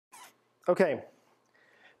Okay,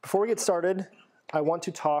 before we get started, I want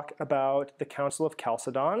to talk about the Council of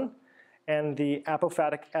Chalcedon and the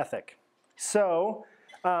apophatic ethic. So,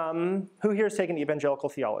 who here has taken evangelical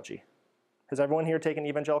theology? Has everyone here taken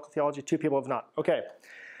evangelical theology? 2 people have not. Okay.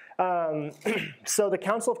 So the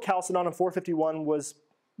Council of Chalcedon in 451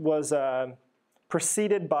 was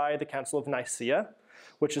preceded by the Council of Nicaea,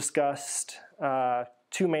 which discussed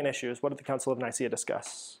 2 main issues. What did the Council of Nicaea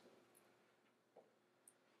discuss?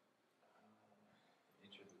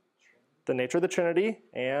 The nature of the Trinity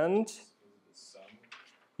and...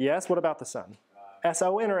 Yes, what about the Son?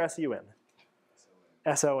 S-O-N or S-U-N?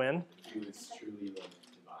 S-O-N.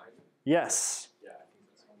 Yes.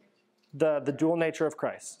 The dual nature of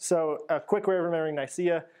Christ. So a quick way of remembering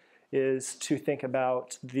Nicaea is to think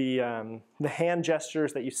about the hand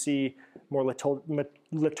gestures that you see more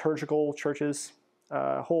liturgical churches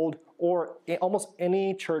hold, or almost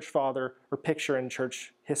any church father or picture in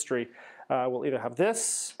church history will either have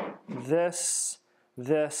this, this,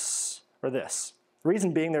 this, or this. The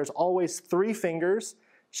reason being there's always 3 fingers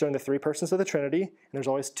showing the 3 persons of the Trinity, and there's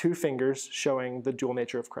always 2 fingers showing the dual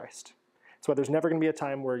nature of Christ. So there's never going to be a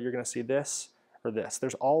time where you're going to see this or this.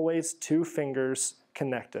 There's always 2 fingers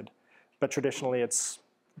connected, but traditionally it's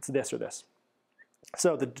this or this.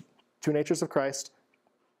 So the 2 natures of Christ,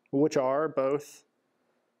 which are both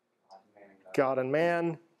God and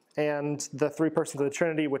man, and the 3 persons of the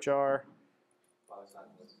Trinity, which are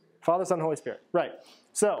Father, Son, Holy Spirit. Right.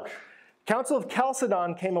 So Council of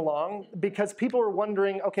Chalcedon came along because people were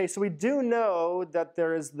wondering, okay, so we do know that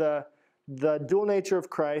there is the dual nature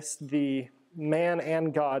of Christ, the man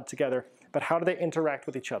and God together, but how do they interact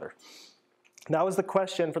with each other? That was the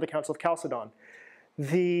question for the Council of Chalcedon.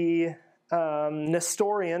 The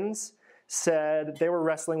Nestorians said they were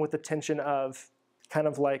wrestling with the tension of kind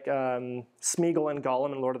of like Smeagol and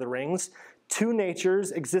Gollum in Lord of the Rings, 2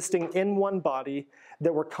 natures existing in one body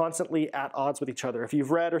that were constantly at odds with each other. If you've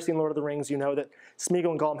read or seen Lord of the Rings, you know that Smeagol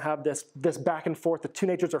and Gollum have this back and forth. The 2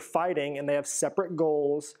 natures are fighting, and they have separate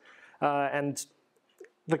goals. And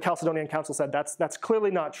the Chalcedonian Council said that's clearly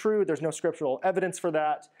not true. There's no scriptural evidence for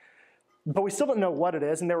that. But we still don't know what it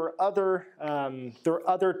is. And there were other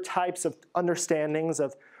types of understandings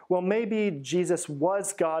of, well, maybe Jesus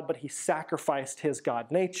was God, but he sacrificed his God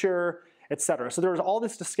nature, etc. So there was all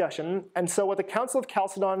this discussion. And so what the Council of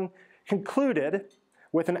Chalcedon concluded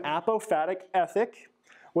with an apophatic ethic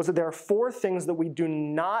was that there are 4 things that we do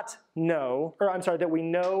not know, that we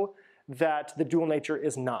know that the dual nature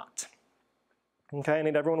is not. Okay, I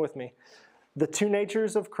need everyone with me. The 2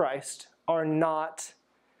 natures of Christ are not,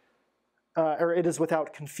 or it is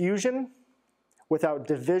without confusion, without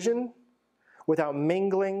division, without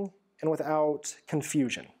mingling, and without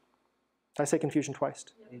confusion. Did I say confusion twice?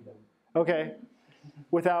 Okay.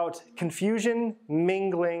 Without confusion,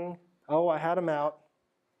 mingling. Oh, I had them out.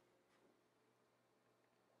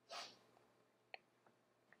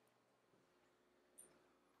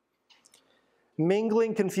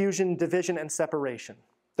 Mingling, confusion, division, and separation.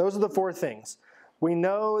 Those are the 4 things. We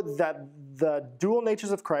know that the dual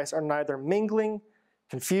natures of Christ are neither mingling,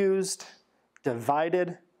 confused,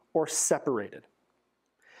 divided, or separated.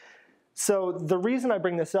 So the reason I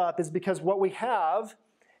bring this up is because what we have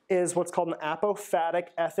is what's called an apophatic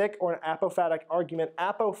ethic or an apophatic argument.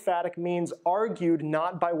 Apophatic means argued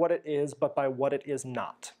not by what it is, but by what it is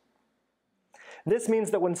not. This means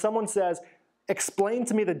that when someone says, explain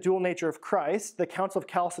to me the dual nature of Christ, the Council of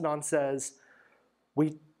Chalcedon says,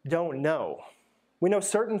 we don't know. We know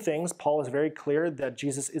certain things. Paul is very clear that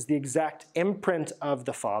Jesus is the exact imprint of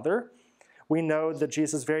the Father. We know that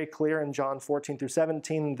Jesus is very clear in John 14 through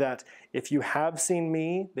 17 that if you have seen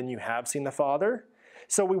me, then you have seen the Father.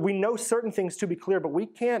 So we know certain things to be clear, but we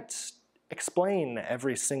can't explain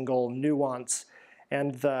every single nuance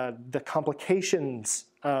and the complications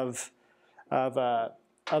of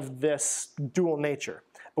this dual nature.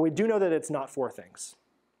 But we do know that it's not 4 things: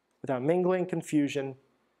 without mingling, confusion,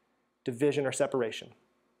 division, or separation.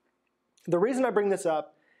 The reason I bring this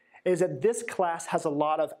up is that this class has a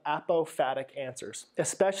lot of apophatic answers,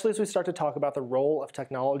 especially as we start to talk about the role of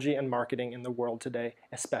technology and marketing in the world today,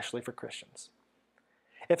 especially for Christians.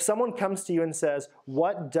 If someone comes to you and says,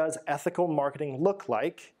 what does ethical marketing look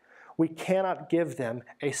like? We cannot give them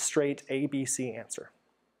a straight ABC answer.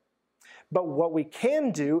 But what we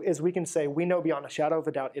can do is we can say, we know beyond a shadow of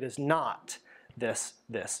a doubt it is not this,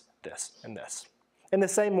 this, this, and this. In the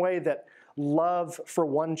same way that love for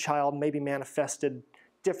one child may be manifested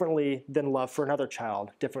differently than love for another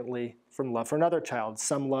child, differently from love for another child.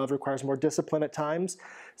 Some love requires more discipline at times.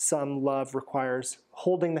 Some love requires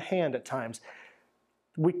holding the hand at times.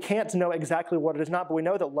 We can't know exactly what it is not, but we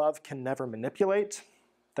know that love can never manipulate.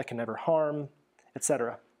 that can never harm,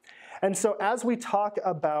 etc. And so as we talk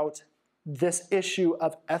about this issue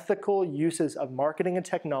of ethical uses of marketing and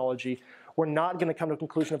technology, we're not going to come to a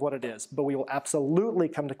conclusion of what it is, but we will absolutely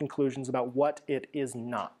come to conclusions about what it is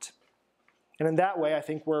not. And in that way, I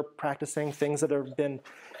think we're practicing things that have been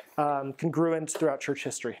congruent throughout church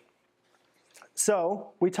history.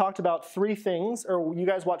 So we talked about 3 things, or you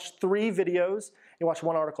guys watched 3 videos. You watched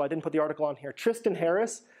 1 article. I didn't put the article on here. Tristan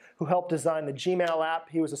Harris, who helped design the Gmail app.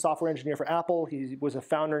 He was a software engineer for Apple. He was a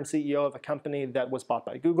founder and CEO of a company that was bought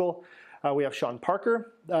by Google. We have Sean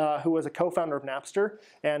Parker, who was a co-founder of Napster,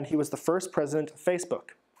 and he was the first president of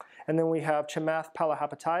Facebook. And then we have Chamath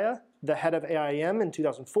Palihapitiya, the head of AIM in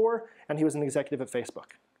 2004, and he was an executive at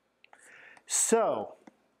Facebook. So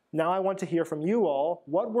now I want to hear from you all.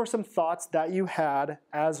 What were some thoughts that you had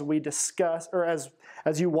as we discussed, or as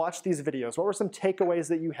you watched these videos? What were some takeaways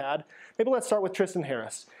that you had? Maybe let's start with Tristan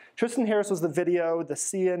Harris. Tristan Harris was the video, the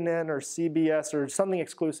CNN or CBS or something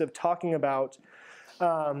exclusive talking about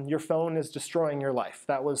your phone is destroying your life.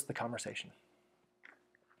 That was the conversation.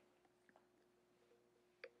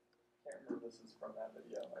 I can't remember this is from that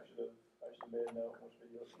video. I should have made a note which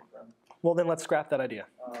video it came from. Well, then let's scrap that idea.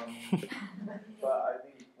 But I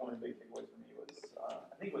think one of the big takeaways for me was,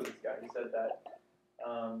 I think it was this guy who said that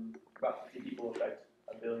about 50 people affect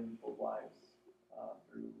 1 billion people's lives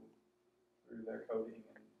through their coding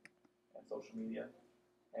and social media.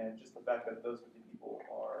 And just the fact that those 50 people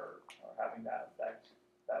are having that effect,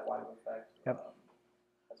 that live effect, yep.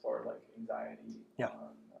 As far as like anxiety yeah.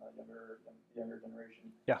 on younger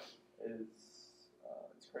generation, yeah. is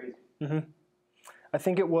it's crazy. Mm-hmm. I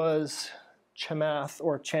think it was Chamath,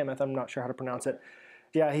 I'm not sure how to pronounce it.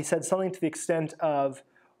 Yeah, he said something to the extent of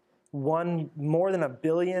more than 1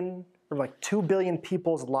 billion, or like 2 billion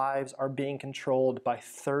people's lives are being controlled by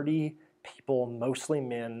 30 people, mostly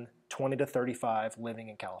men, 20 to 35, living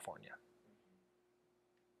in California.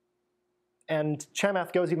 And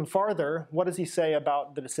Chamath goes even farther. What does he say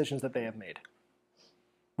about the decisions that they have made?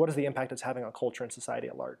 What is the impact it's having on culture and society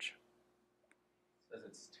at large? It says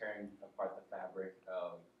it's tearing apart the fabric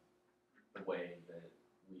of the way that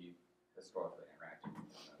we historically interact with one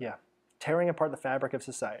another. Yeah, tearing apart the fabric of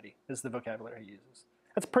society is the vocabulary he uses.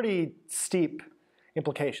 That's pretty steep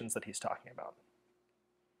implications that he's talking about.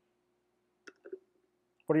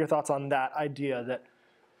 What are your thoughts on that idea that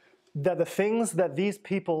the things that these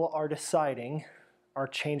people are deciding are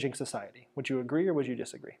changing society? Would you agree or would you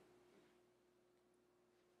disagree?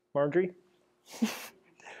 Marjorie? Because,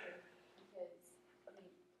 I mean,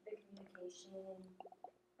 the communication,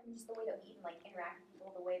 I mean, just the way that we even, like, interact with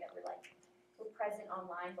people, the way that we're present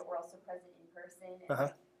online, but we're also present in person.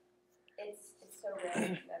 And it's so rare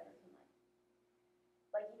that you ever can,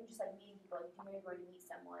 like even just, like, meeting people, like, if you're going to meet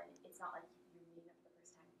someone, it's not like you're meeting them for the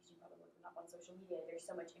first time because you probably looked them up on social media. There's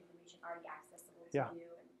so much information already accessible to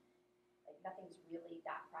you, and, like, nothing's really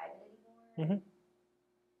that private anymore. Mm-hmm.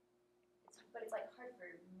 But it's, like, hard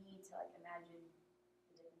for me to, like, imagine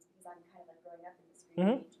the difference because I'm kind of, like, growing up in this screen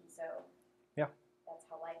Mm-hmm. age, and so that's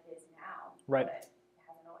how life is now. Right. But it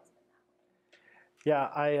hasn't always been that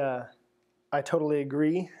way. Yeah, I totally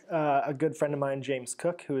agree. A good friend of mine, James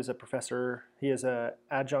Cook, who is a professor, he is an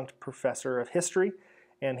adjunct professor of history,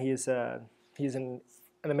 and he's an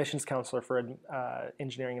admissions counselor for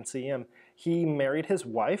engineering and CEM. He married his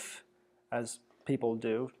wife, as people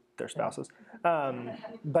do, their spouses,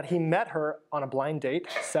 but he met her on a blind date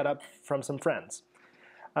set up from some friends.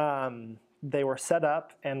 They were set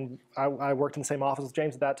up, and I worked in the same office with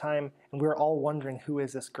James at that time, and we were all wondering, who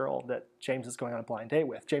is this girl that James is going on a blind date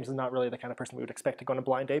with? James is not really the kind of person we would expect to go on a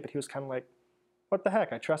blind date, but he was kind of like, what the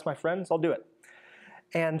heck? I trust my friends. I'll do it.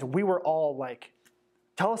 And we were all like,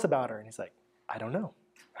 tell us about her. And he's like, I don't know.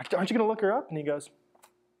 Aren't you going to look her up? And he goes,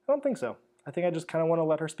 I don't think so. I think I just kind of want to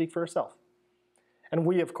let her speak for herself. And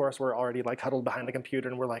we, of course, were already like huddled behind the computer,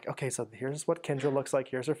 and we're like, okay, so here's what Kendra looks like,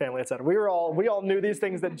 here's her family, etc. We all knew these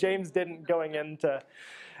things that James didn't going into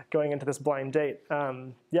this blind date.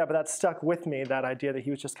 Yeah, but that stuck with me, that idea that he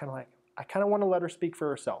was just kind of like, I kind of want to let her speak for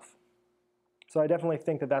herself. So I definitely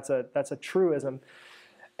think that that's a truism,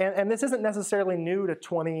 and this isn't necessarily new to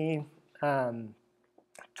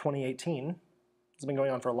 2018. It's been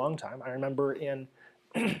going on for a long time. I remember in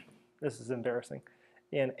this is embarrassing.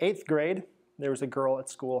 In 8th grade. There was a girl at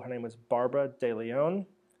school, her name was Barbara De Leon.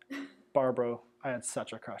 Barbara, I had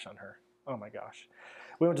such a crush on her. Oh my gosh.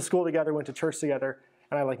 We went to school together, went to church together,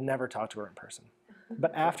 and I never talked to her in person.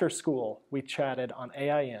 But after school, we chatted on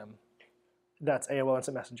AIM, that's AOL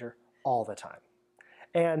Instant Messenger, all the time.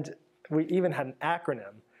 And we even had an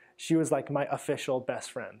acronym. She was like my official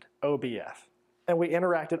best friend, OBF. And we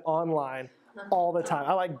interacted online all the time.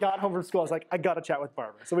 I like got home from school. I was like, I got to chat with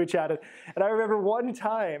Barbara. So we chatted. And I remember one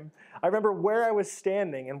time, I remember where I was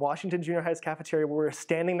standing in Washington Junior High's cafeteria where we were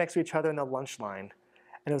standing next to each other in the lunch line.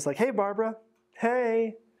 And it was like, hey, Barbara.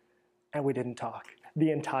 Hey. And we didn't talk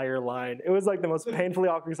the entire line. It was like the most painfully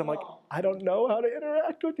awkward because I'm like, I don't know how to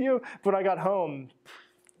interact with you. But when I got home,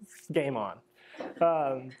 game on.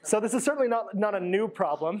 So this is certainly not a new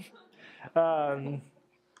problem.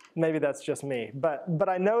 Maybe that's just me. But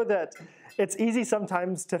I know that it's easy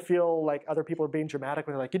sometimes to feel like other people are being dramatic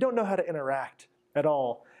when they're like, you don't know how to interact at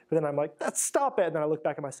all. But then I'm like, stop it. And then I look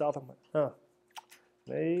back at myself. I'm like, oh,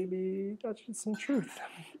 maybe that's just some truth.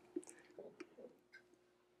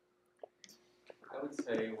 I would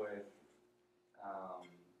say with,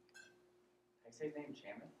 I say his name,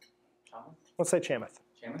 Chamath? Let's say Chamath.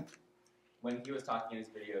 Chamath? When he was talking in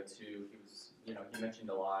his video too, he was, he mentioned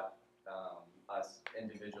a lot us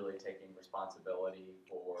individually taking responsibility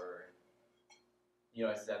for,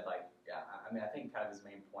 I said like, yeah, I think kind of his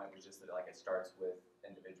main point was just that like it starts with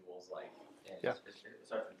individuals, like, it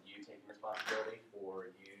starts with you taking responsibility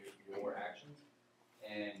for your actions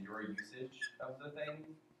and your usage of the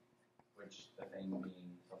thing, which the thing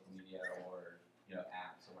being social media or,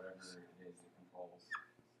 apps or whatever it is that controls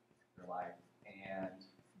your life. And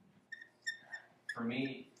for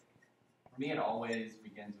me, it always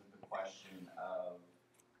begins with the question of,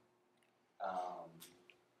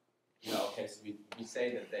 okay, so we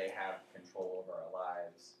say that they have control over our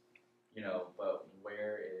lives, but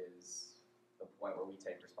where is the point where we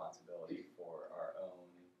take responsibility for our own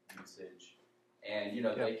usage? And,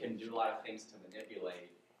 they can do a lot of things to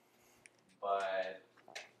manipulate, but,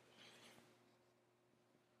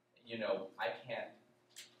 I can't,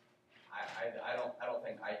 I don't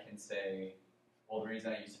think I can say, well, the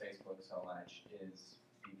reason I use Facebook so much is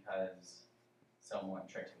because someone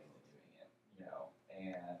tricked me into doing it,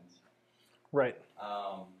 and right.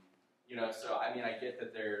 So I mean, I get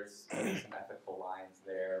that there's some ethical lines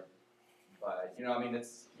there, but it's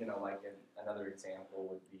like another example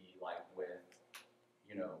would be like with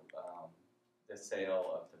the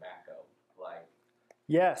sale of tobacco, like.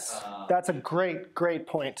 Yes, that's a great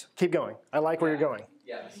point. Keep going. I like where you're going.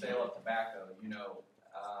 Yeah, the sale of tobacco.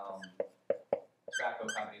 Tobacco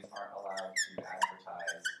companies aren't allowed to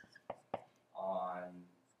advertise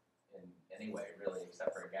in any way, really,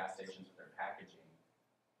 except for gas stations with their packaging.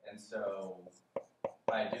 And so,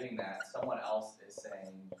 by doing that, someone else is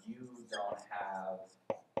saying you don't have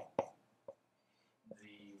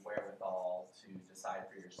the wherewithal to decide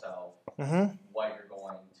for yourself what you're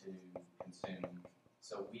going to consume.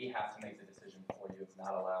 So we have to make the decision for you of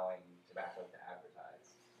not allowing tobacco to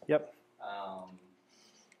advertise. Yep.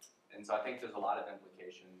 And so I think there's a lot of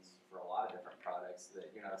implications for a lot of different products that,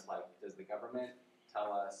 it's like, does the government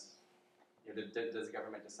tell us, does the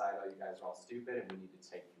government decide, oh, you guys are all stupid and we need to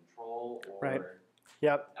take control? Or, right.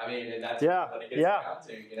 Yep. I mean, and that's what it gets down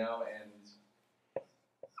to, and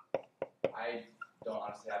I don't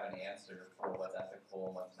honestly have an answer for what's ethical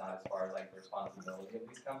and what's not as far as like the responsibility of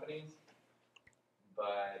these companies.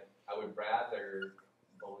 But I would rather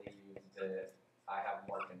believe that I have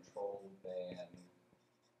more control than,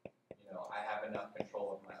 I have enough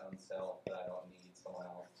control of my own self that I don't need someone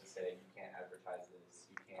else to say, you can't advertise this,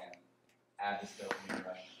 you can't add this dopamine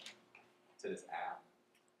rush to this app.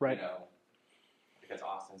 Right. Because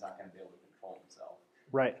Austin's not going to be able to control himself.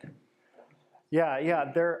 Right.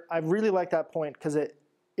 Yeah. I really like that point because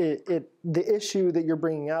the issue that you're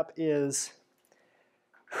bringing up is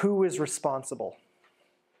who is responsible.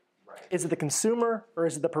 Right. Is it the consumer or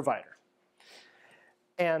is it the provider?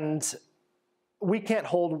 And we can't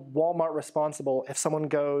hold Walmart responsible if someone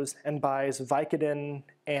goes and buys Vicodin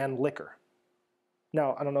and liquor.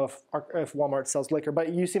 Now, I don't know if Walmart sells liquor, but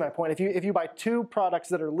you see my point. If you buy two products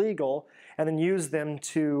that are legal and then use them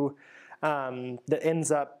to,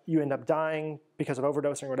 you end up dying because of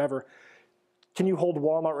overdosing or whatever, can you hold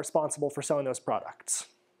Walmart responsible for selling those products?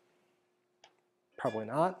 Probably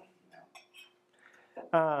not.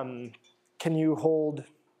 Can you hold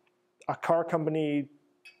a car company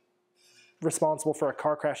responsible for a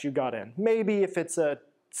car crash you got in? Maybe if it's a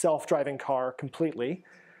self-driving car completely,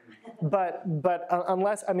 but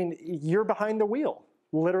unless, you're behind the wheel,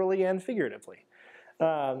 literally and figuratively.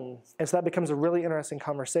 And so that becomes a really interesting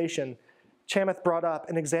conversation. Chamath brought up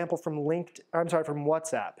an example from from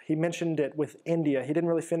WhatsApp. He mentioned it with India. He didn't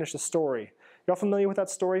really finish the story. Y'all familiar with that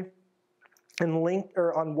story? On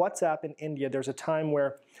WhatsApp in India, there's a time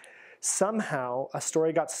where somehow a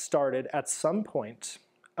story got started at some point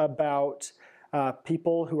about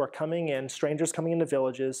people who are coming in, strangers coming into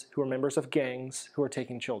villages, who are members of gangs, who are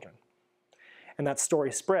taking children. And that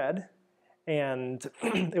story spread, And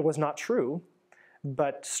it was not true,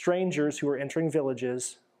 but strangers who were entering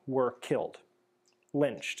villages were killed,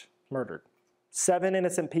 lynched, murdered. 7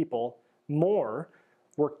 innocent people, more,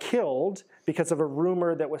 were killed because of a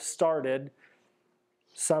rumor that was started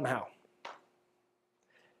somehow.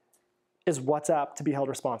 Is WhatsApp to be held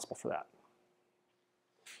responsible for that?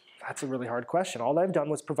 That's a really hard question. All they've done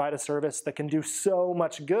was provide a service that can do so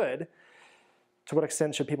much good. To what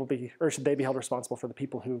extent should people be, or should they be held responsible for the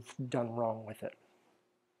people who've done wrong with it?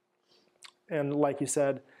 And like you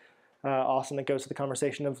said, Austin, it goes to the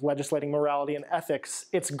conversation of legislating morality and ethics.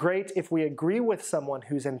 It's great if we agree with someone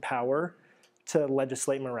who's in power to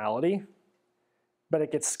legislate morality, but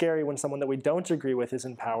it gets scary when someone that we don't agree with is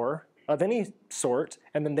in power of any sort,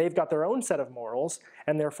 and then they've got their own set of morals,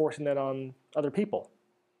 and they're forcing that on other people.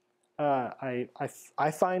 I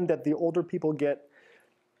find that the older people get,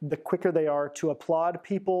 the quicker they are to applaud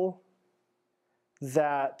people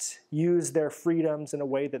that use their freedoms in a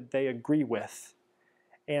way that they agree with,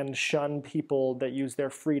 and shun people that use their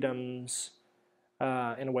freedoms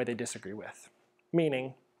in a way they disagree with.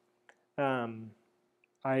 Meaning,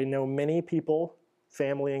 I know many people,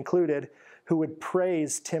 family included, who would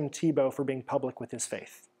praise Tim Tebow for being public with his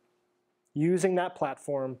faith, using that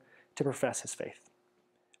platform to profess his faith.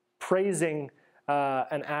 Praising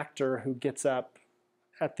an actor who gets up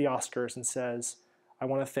at the Oscars and says, I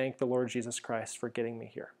want to thank the Lord Jesus Christ for getting me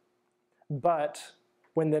here. But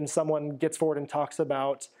when then someone gets forward and talks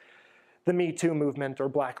about the Me Too movement or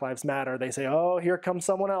Black Lives Matter, they say, oh, here comes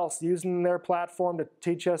someone else using their platform to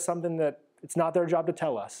teach us something that it's not their job to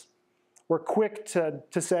tell us. We're quick to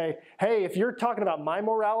say, hey, if you're talking about my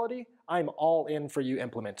morality, I'm all in for you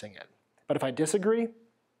implementing it. But if I disagree,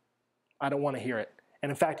 I don't want to hear it. And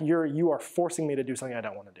in fact, you are forcing me to do something I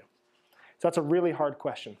don't want to do. So that's a really hard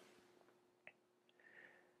question.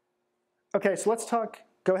 Okay, so let's talk.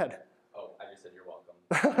 Go ahead. Oh, I just said you're welcome.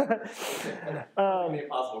 Give me a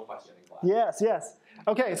possible question in class. Yes.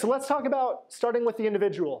 Okay, so let's talk about starting with the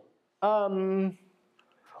individual.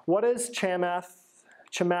 What is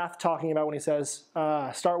Chamath talking about when he says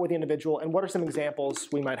start with the individual, and what are some examples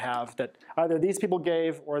we might have that either these people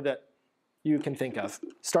gave or that you can think of,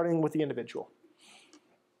 starting with the individual?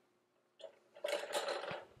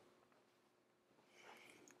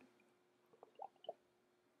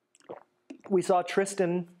 We saw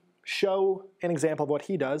Tristan show an example of what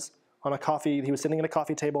he does on a coffee. He was sitting at a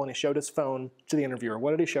coffee table and he showed his phone to the interviewer.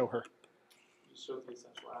 What did he show her? He showed the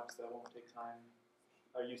essential apps that won't take time,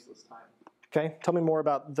 or useless time. Okay, tell me more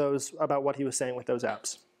about those, about what he was saying with those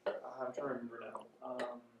apps. I'm trying to remember now.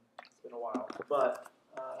 It's been a while, but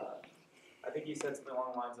I think he said something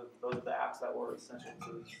along the lines of those are the apps that were essential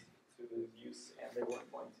to his use, and they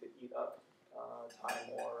weren't going to eat up time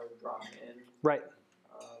or draw him in. Right.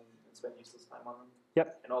 And spend useless time on them.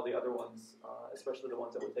 Yep. And all the other ones, especially the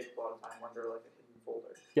ones that would take a lot of time, under like a hidden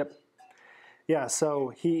folder. Yep. Yeah,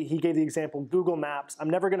 so he gave the example, Google Maps. I'm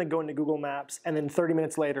never going to go into Google Maps and then 30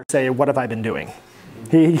 minutes later say, what have I been doing?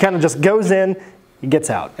 He kind of just goes in, he gets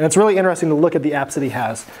out. And it's really interesting to look at the apps that he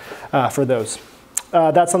has for those.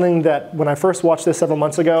 That's something that when I first watched this several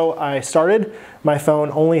months ago, I started. My phone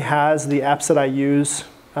only has the apps that I use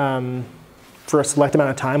for a select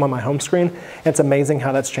amount of time on my home screen. It's amazing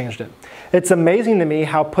how that's changed it. It's amazing to me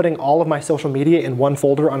how putting all of my social media in one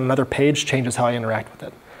folder on another page changes how I interact with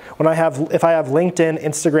it. If I have LinkedIn,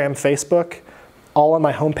 Instagram, Facebook, all on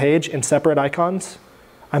my home page in separate icons,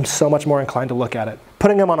 I'm so much more inclined to look at it.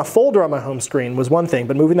 Putting them on a folder on my home screen was one thing,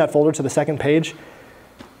 but moving that folder to the second page,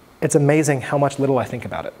 it's amazing how much little I think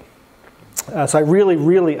about it. So I really,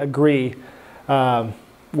 really agree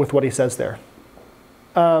with what he says there.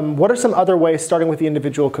 What are some other ways starting with the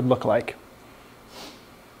individual could look like?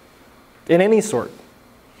 In any sort.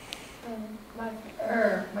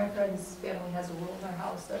 My friend's family has a rule in their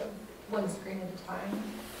house of one screen at a time.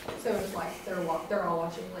 So it's like they're all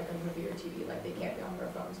watching like a movie or TV, like they can't be on their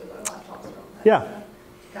phones or their laptops or all that. Yeah.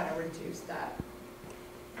 To kind of reduce that.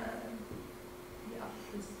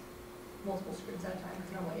 It's multiple screens at a time.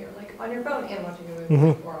 Because normally you're like on your phone and watching a movie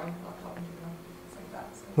or on your laptop and things like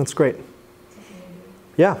that. So that's great.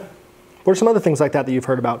 Yeah. What are some other things like that you've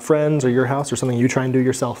heard about? Friends or your house or something you try and do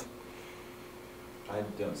yourself? I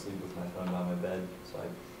don't sleep with my phone by my bed, so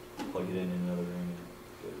I plug it in another room and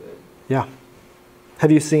go to bed. Yeah.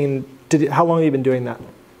 Have you seen, how long have you been doing that?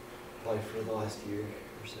 Probably for the last year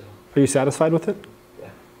or so. Are you satisfied with it? Yeah.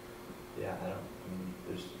 Yeah,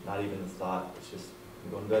 there's not even a thought. It's just,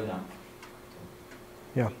 I'm going to bed now.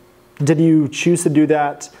 Yeah. Did you choose to do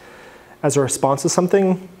that as a response to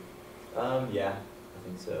something? Yeah, I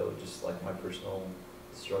think so. Just like my personal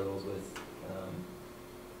struggles with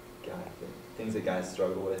things that guys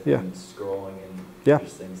struggle with, Yeah. and scrolling, and Yeah.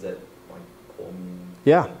 just things that like pull me.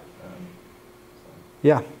 Yeah. So.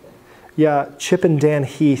 Yeah. Yeah, Chip and Dan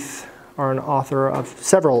Heath are an author of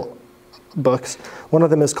several books. One of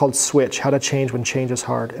them is called Switch, How to Change When Change is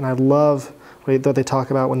Hard. And I love what they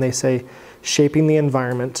talk about when they say shaping the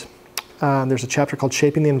environment. There's a chapter called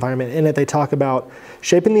Shaping the Environment. In it, they talk about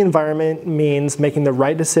shaping the environment means making the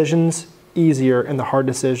right decisions easier and the hard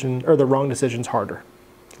decision or the wrong decisions harder.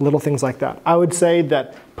 Little things like that. I would say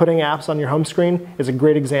that putting apps on your home screen is a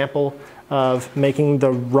great example of making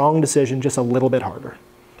the wrong decision just a little bit harder.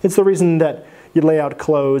 It's the reason that you lay out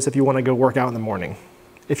clothes if you want to go work out in the morning.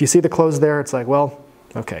 If you see the clothes there, it's like, well,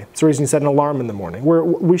 okay. It's the reason you set an alarm in the morning.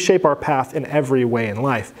 We shape our path in every way in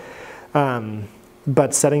life.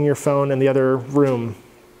 But setting your phone in the other room,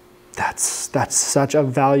 that's such a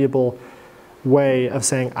valuable way of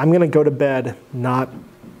saying, I'm going to go to bed not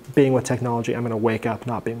being with technology. I'm going to wake up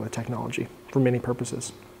not being with technology for many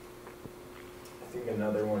purposes. I think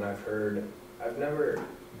another one I've heard, I've never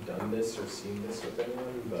done this or seen this with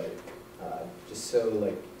anyone, but just so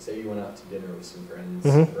like, say you went out to dinner with some friends,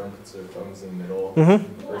 everyone puts their phones in the middle, the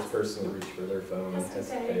first person will reach for their phone and has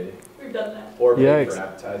to pay. We've done that. Or pay Yikes. for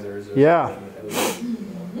appetizers or Yeah.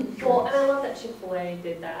 something. Well, and I love that Chick-fil-A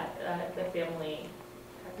did that, the family,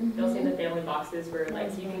 you'll see the family boxes where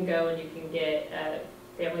like you can go and you can get a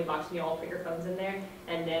family box and you all put your phones in there,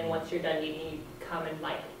 and then once you're done eating, you come and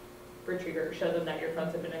like retrieve or show them that your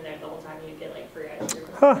phones have been in there the whole time, and you get like free ice cream.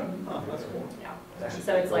 Huh. Oh, that's cool. Yeah.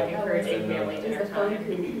 So it's like encouraging family dinner time.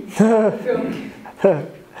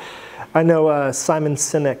 I know Simon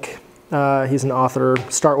Sinek, he's an author,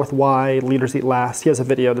 Start With Why, Leaders Eat Last. He has a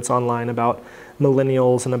video that's online about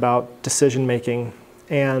millennials and about decision making.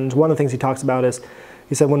 And one of the things he talks about is,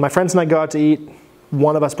 he said, when my friends and I go out to eat,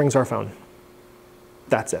 one of us brings our phone.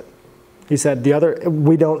 That's it. He said,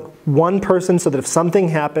 one person so that if something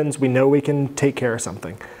happens, we know we can take care of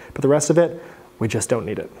something. But the rest of it, we just don't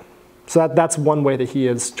need it. So that's one way that he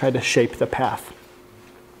has tried to shape the path.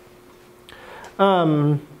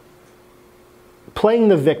 Playing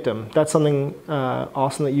the victim, that's something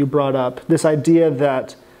awesome that you brought up. This idea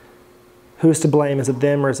that who's to blame, is it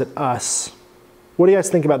them or is it us? What do you guys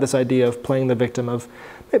think about this idea of playing the victim, of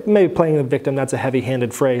maybe playing the victim, that's a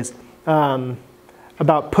heavy-handed phrase,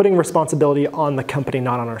 about putting responsibility on the company,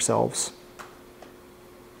 not on ourselves?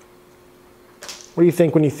 What do you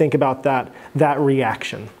think when you think about that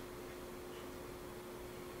reaction?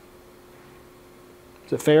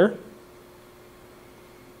 Is it fair?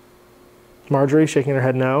 Marjorie shaking her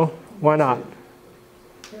head no. Why not?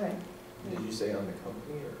 Did you say on the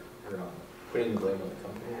company or on putting the blame on the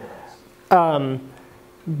company or us?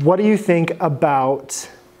 What do you think about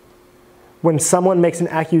when someone makes an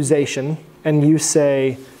accusation and you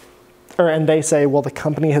say, and they say, well, the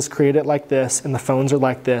company has created it like this, and the phones are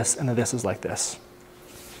like this, and this is like this?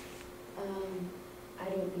 I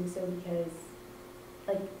don't think so, because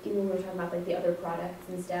like even when we were talking about like the other products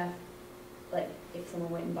and stuff, like if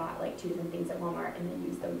someone went and bought like 2 different things at Walmart and then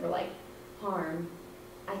used them for like harm,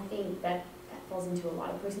 I think that falls into a lot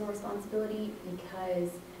of personal responsibility, because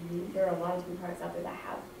I mean, there are a lot of different products out there that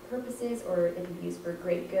have purposes, or they can be used for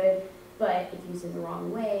great good, but if used in the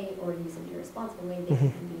wrong way or used in an irresponsible way, they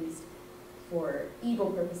can be used for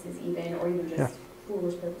evil purposes even, or even just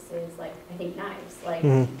foolish purposes. Like I think knives, like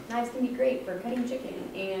knives can be great for cutting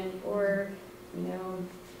chicken and or, you know,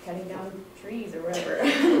 cutting down trees or whatever.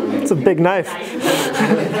 It's a big knife.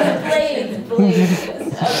 Blades.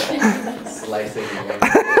 Slicing.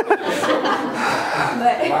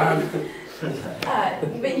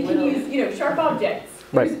 But you can use, you know, sharp objects.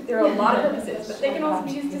 Right. There are a lot of purposes, but they can also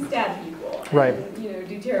be used to stab people. Right. And, you know,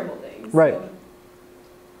 do terrible things. Right. So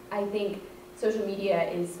I think social media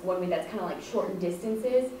is one way that's kind of like shortened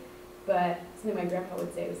distances, but something my grandpa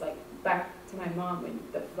would say was like, back to my mom when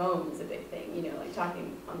the phone was a big thing, you know, like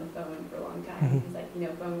talking on the phone for a long time. He's like, you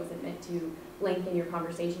know, phone wasn't meant to lengthen your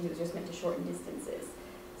conversations, it was just meant to shorten distances.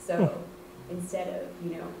 So instead of,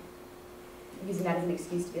 you know, using that as an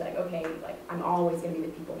excuse to be like, okay, like I'm always going to be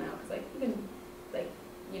with people now, because like even like,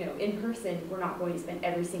 you know, in person, we're not going to spend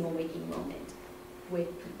every single waking moment with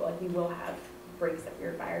people. Like we will have breaks that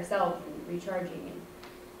we're by ourselves and recharging and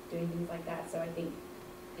doing things like that. So I think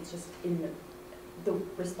it's just in the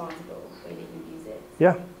responsible way that you use it.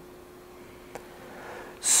 Yeah.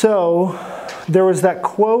 So there was that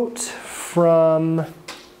quote from,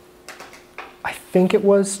 I think it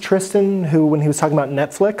was Tristan, who when he was talking about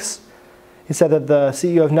Netflix, he said that the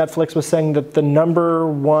CEO of Netflix was saying that the number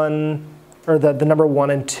one, or the number 1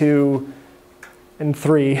 and 2 and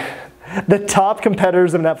 3, the top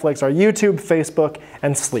competitors of Netflix are YouTube, Facebook,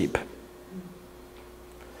 and sleep.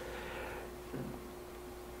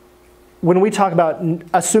 when we talk about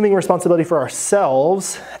assuming responsibility for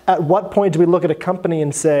ourselves, at what point do we look at a company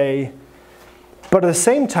and say, but at the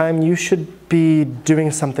same time, you should be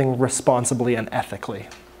doing something responsibly and ethically?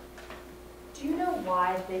 Do you know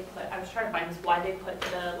why they put, I was trying to find this, why they put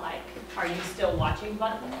the, like, are you still watching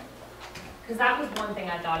button? Because that was one thing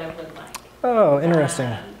I thought of with, like, Oh, interesting.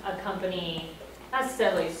 A company, not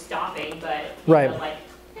necessarily stopping, but, Right. you know, like,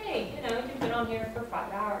 hey, you know, you've been on here for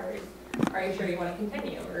 5 hours. Are you sure you want to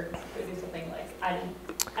continue or do something like, I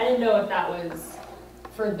didn't know if that was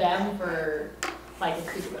for them, for, like,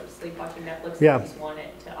 if people go to sleep watching Netflix, Yeah. they just want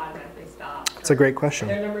it to automatically stop. That's a great question.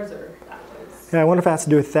 Their numbers, or that was. Yeah, I wonder if it has to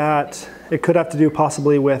do with that. It could have to do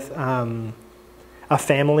possibly with a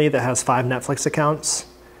family that has 5 Netflix accounts,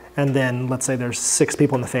 and then let's say there's 6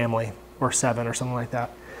 people in the family, or 7 or something like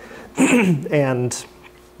that. And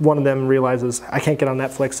one of them realizes, I can't get on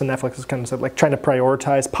Netflix, and Netflix is kind of like trying to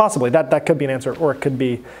prioritize. Possibly, that could be an answer, or it could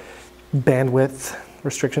be bandwidth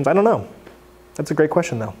restrictions. I don't know. That's a great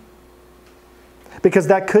question, though. Because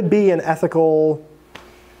that could be an ethical,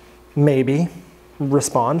 maybe,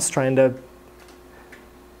 response, trying to,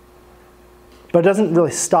 but it doesn't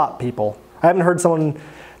really stop people. I haven't heard someone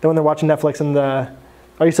that when they're watching Netflix and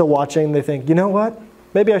are you still watching? They think, you know what?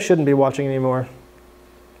 Maybe I shouldn't be watching anymore.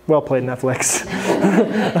 Well played, Netflix.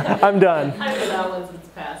 I'm done. I know that one since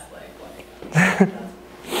past, like,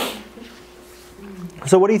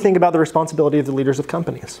 So what do you think about the responsibility of the leaders of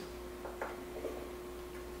companies?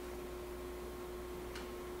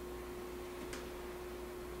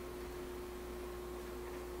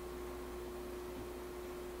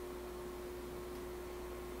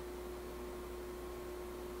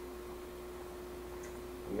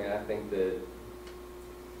 I mean, I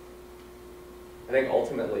think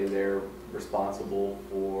ultimately they're responsible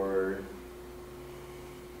for,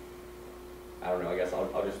 I don't know, I guess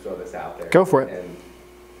I'll just throw this out there. Go for it. And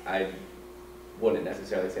I wouldn't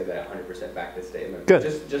necessarily say that I 100% back this statement. Good.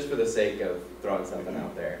 Just for the sake of throwing something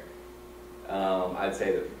out there. I'd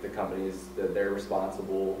say that the companies, that they're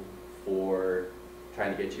responsible for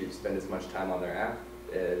trying to get you to spend as much time on their app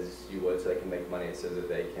as you would so they can make money so that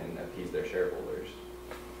they can appease their shareholders.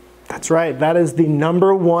 That's right. That is the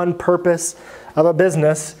number one purpose of a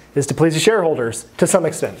business, is to please the shareholders to some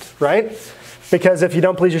extent, right? Because if you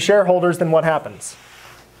don't please your shareholders, then what happens?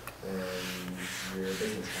 Your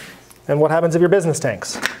business tanks. And what happens if your business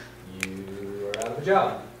tanks? You are out of a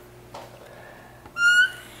job.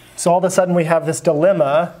 So all of a sudden we have this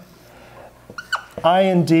dilemma.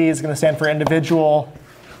 IND is going to stand for individual.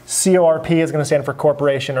 CORP is going to stand for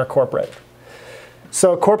corporation or corporate.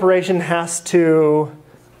 So a corporation has to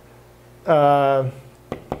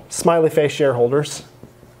smiley face shareholders.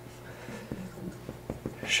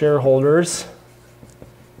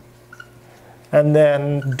 And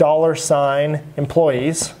then $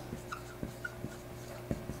 employees.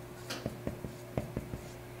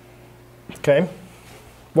 Okay.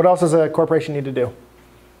 What else does a corporation need to do?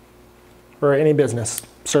 Or any business,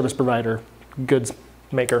 service provider, goods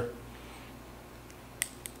maker?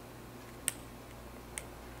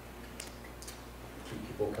 Keep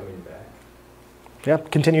people coming back.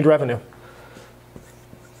 Yep, continued revenue.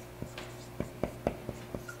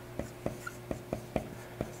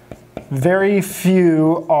 Very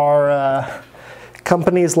few are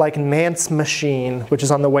companies like Nance Machine, which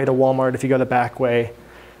is on the way to Walmart if you go the back way.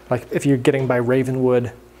 Like if you're getting by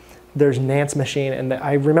Ravenwood, there's Nance Machine, and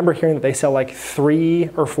I remember hearing that they sell like 3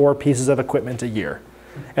 or 4 pieces of equipment a year.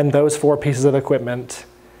 And those 4 pieces of equipment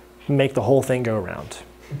make the whole thing go around.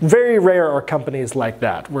 Very rare are companies like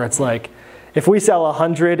that, where it's like, if we sell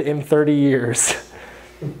 100 in 30 years,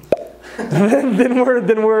 then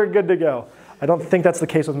we're good to go. I don't think that's the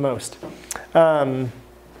case with most. So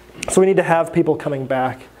we need to have people coming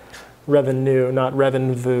back. Revenue, not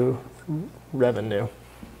revenue. Revenue.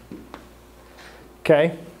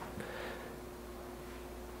 Okay.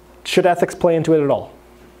 Should ethics play into it at all?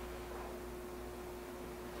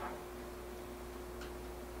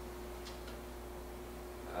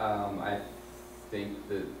 I think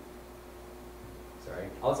that, sorry,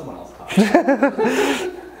 I'll let someone else talk.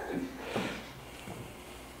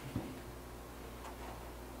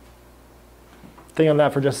 Think on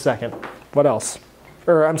that for just a second. What else?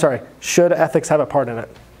 Or I'm sorry, should ethics have a part in it?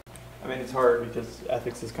 I mean, it's hard because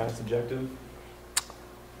ethics is kind of subjective.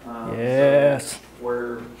 Yes. So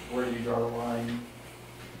where do you draw the line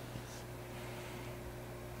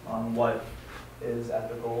on what is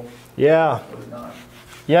ethical? Yeah. What is not?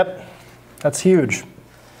 Yep. That's huge.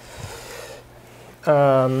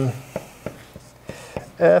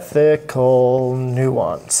 Ethical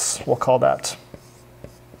nuance, we'll call that.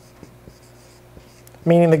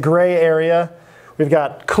 Meaning the gray area we've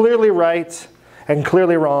got clearly right and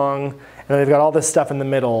clearly wrong, and then we've got all this stuff in the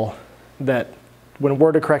middle that when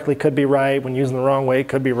worded correctly could be right, when used in the wrong way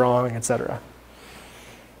could be wrong, etc.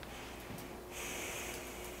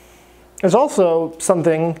 There's also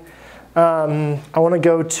something, I want to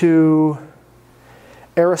go to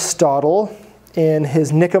Aristotle in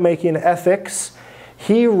his Nicomachean Ethics.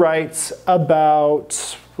 He writes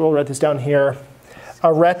about, we'll write this down here,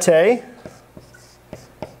 arete,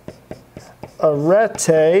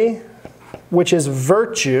 which is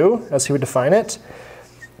virtue, as he would define it.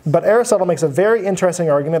 But Aristotle makes a very interesting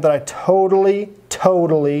argument that I totally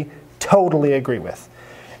agree with.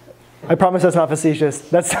 I promise that's not facetious.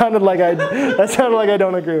 That sounded like I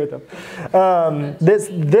don't agree with them.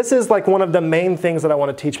 This is like one of the main things that I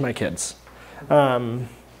want to teach my kids. And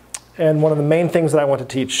one of the main things that I want to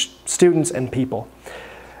teach students and people.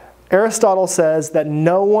 Aristotle says that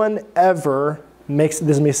no one ever makes,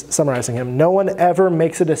 this is me summarizing him, no one ever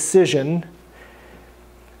makes a decision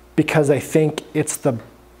because they think it's the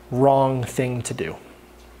wrong thing to do.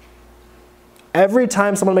 Every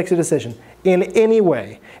time someone makes a decision, in any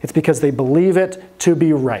way, it's because they believe it to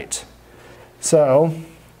be right. So,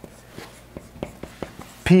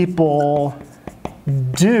 people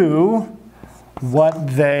do what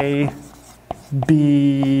they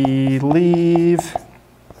believe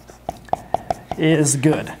is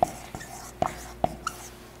good.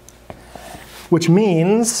 Which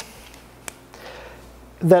means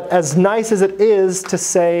that as nice as it is to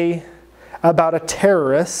say about a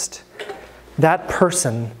terrorist, that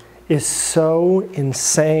person is so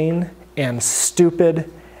insane and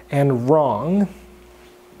stupid and wrong,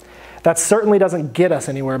 that certainly doesn't get us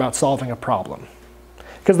anywhere about solving a problem.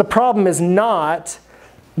 Because the problem is not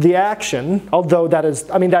the action, although that is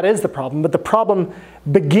the problem, but the problem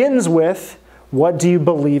begins with, what do you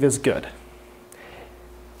believe is good?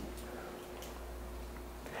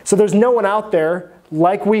 So there's no one out there,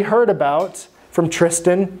 like we heard about from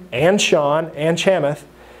Tristan and Sean and Chamath,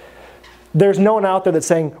 there's no one out there that's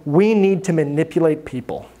saying, we need to manipulate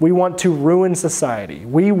people. We want to ruin society.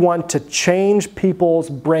 We want to change people's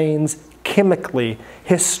brains chemically,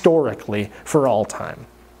 historically, for all time.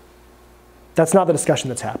 That's not the discussion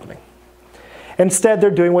that's happening. Instead, they're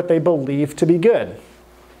doing what they believe to be good.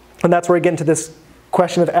 And that's where we get into this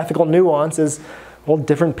question of ethical nuance is, well,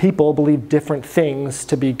 different people believe different things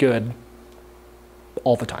to be good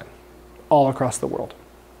all the time, all across the world.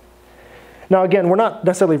 Now again, we're not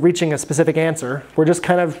necessarily reaching a specific answer. We're just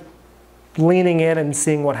kind of leaning in and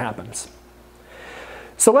seeing what happens.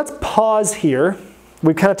 So let's pause here.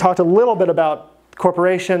 We've kind of talked a little bit about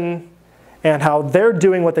corporation and how they're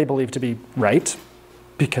doing what they believe to be right,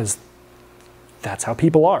 because that's how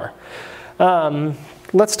people are.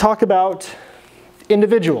 Let's talk about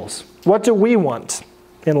individuals. What do we want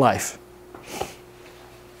in life?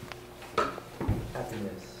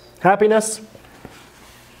 Happiness. Happiness.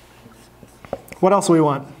 What else do we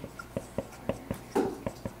want?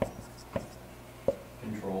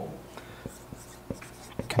 Control.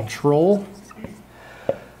 Control.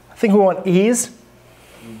 I think we want ease.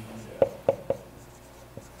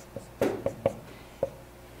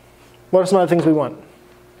 What are some other things we want?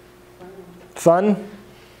 Fun.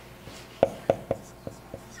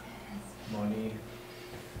 Money.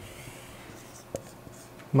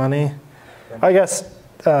 Money. I guess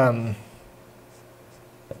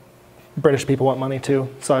British people want money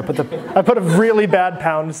too, so I put a really bad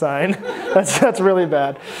pound sign. That's really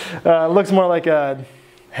bad. Looks more like a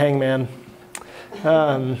hangman.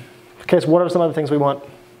 Okay, so what are some other things we want?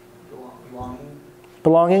 Belonging.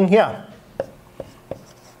 Belonging, yeah.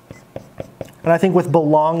 And I think with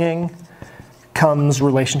belonging comes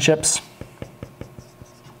relationships.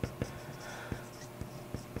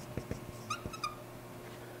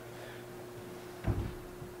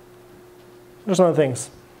 There's some other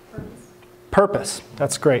things. Purpose.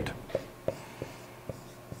 That's great.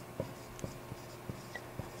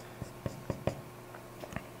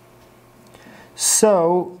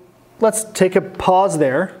 So let's take a pause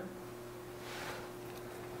there.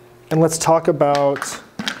 And let's talk about,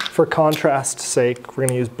 for contrast's sake, we're going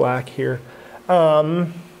to use black here.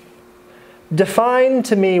 Define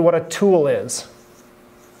to me what a tool is.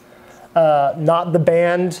 Not the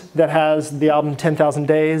band that has the album 10,000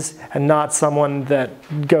 Days, and not someone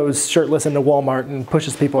that goes shirtless into Walmart and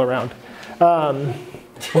pushes people around.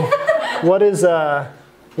 What is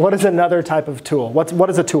another type of tool? What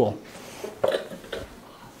is a tool?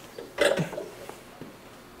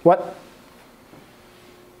 What?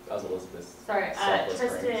 That was Elizabeth. Sorry, Selfless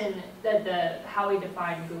Tristan, how we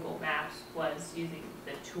defined Google Maps was using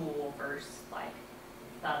the tool versus like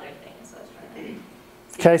the other things. So I was trying to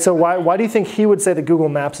Okay, so why do you think he would say that Google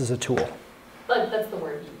Maps is a tool? Like, that's the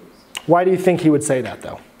word he used. Why do you think he would say that,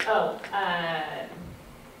 though? Oh,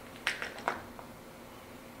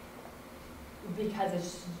 because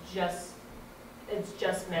it's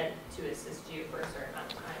just meant to assist you for a certain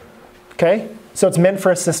amount of time. Okay, so it's meant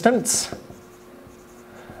for assistance.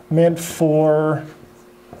 Meant for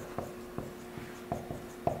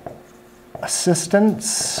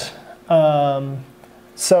assistance.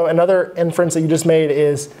 So another inference that you just made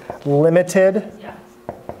is limited. Yeah.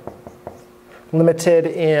 Limited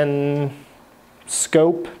in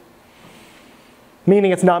scope.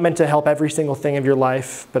 Meaning it's not meant to help every single thing of your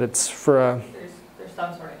life, but it's for a... There's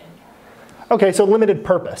some sort of impact. Okay, so limited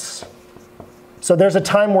purpose. So there's a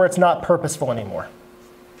time where it's not purposeful anymore.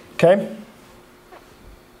 Okay?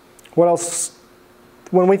 What else?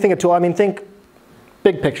 When we think of tool, I mean, think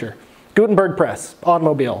big picture. Gutenberg press,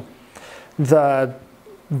 automobile, the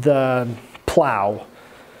plow,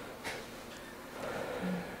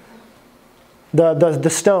 the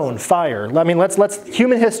stone, fire. I mean, let's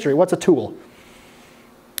human history. What's a tool?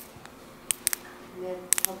 It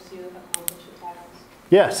helps you accomplish a task.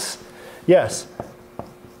 Yes, yes.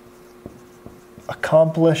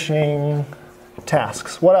 Accomplishing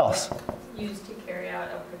tasks. What else? Used to carry out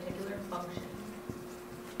a particular function.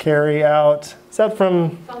 Carry out. Is that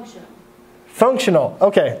from? Functional. Functional.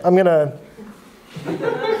 Okay, I'm gonna.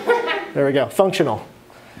 There we go. Functional.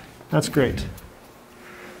 That's great.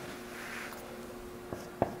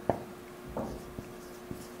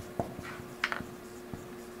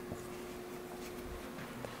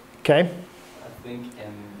 Okay. I think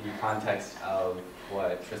in the context of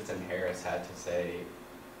what Tristan Harris had to say,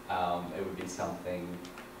 it would be something,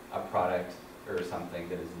 a product or something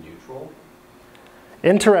that is neutral.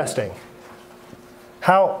 Interesting.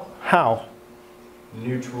 How?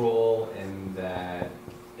 Neutral in that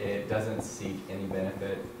it doesn't seek any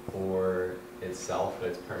benefit for itself,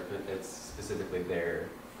 but it's specifically there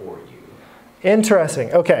for you.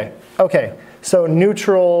 Interesting. Okay. Okay. So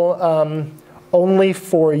neutral, only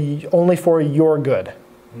for your good.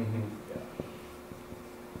 Mm-hmm.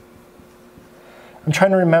 I'm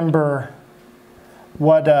trying to remember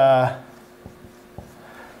what.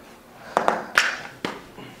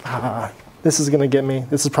 This is going to get me.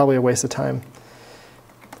 This is probably a waste of time.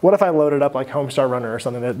 What if I loaded up like Homestar Runner or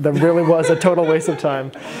something that really was a total waste of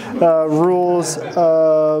time? Rules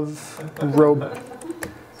of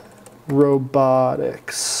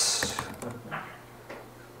robotics.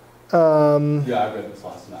 Yeah, I read this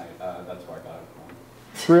last night. That's where I got it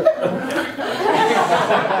from.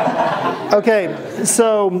 Okay,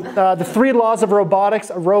 so the 3 laws of robotics.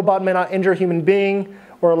 A robot may not injure a human being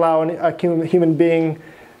or allow a human being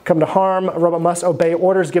come to harm. A robot must obey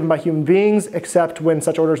orders given by human beings, except when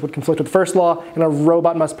such orders would conflict with the first law. And a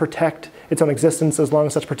robot must protect its own existence as long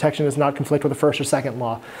as such protection does not conflict with the first or second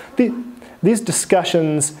law. These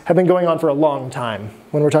discussions have been going on for a long time.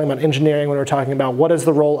 When we're talking about engineering, when we're talking about what is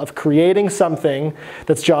the role of creating something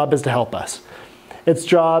that's job is to help us. Its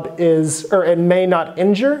job is, or it may not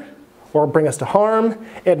injure or bring us to harm.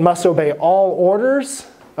 It must obey all orders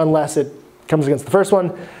unless it comes against the first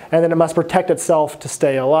one. And then it must protect itself to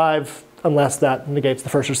stay alive unless that negates the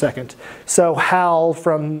first or second. So HAL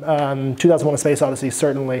from 2001: A Space Odyssey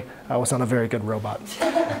certainly was not a very good robot.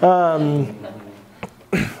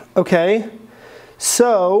 Okay,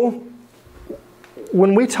 so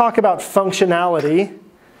when we talk about functionality,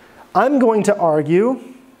 I'm going to argue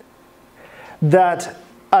that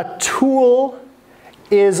a tool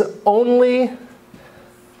is only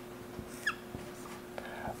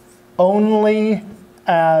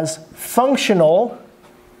as functional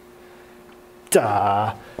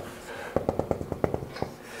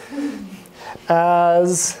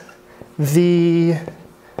as the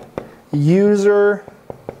user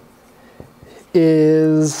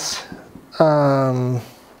is,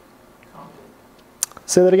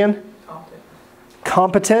 say that again?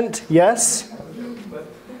 Competent, yes.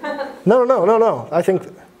 No. I think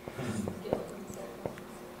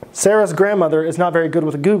Sarah's grandmother is not very good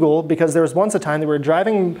with Google because there was once a time they were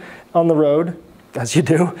driving on the road, as you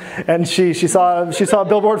do, and she saw a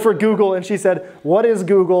billboard for Google and she said, "What is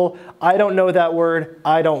Google? I don't know that word.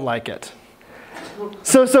 I don't like it."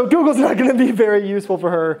 So Google's not going to be very useful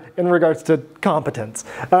for her in regards to competence.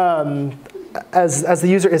 As the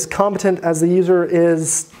user is competent, as the user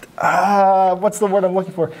is, what's the word I'm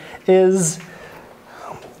looking for? Is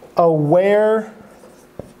aware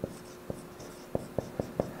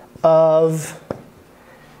of,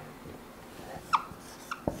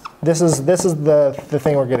 this is the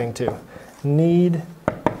thing we're getting to. Need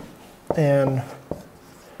and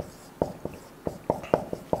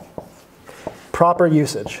proper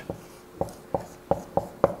usage.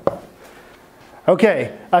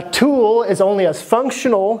 Okay, a tool is only as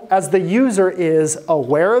functional as the user is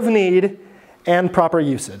aware of need and proper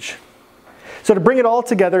usage. So to bring it all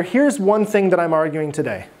together, here's one thing that I'm arguing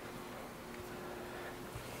today.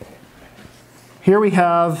 Here we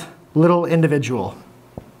have little individual.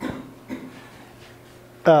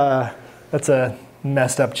 That's a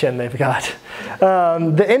messed up chin they've got.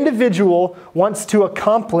 The individual wants to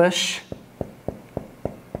accomplish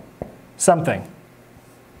something.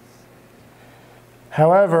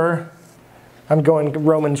 However, I'm going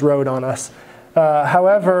Romans Road on us.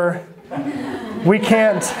 However, we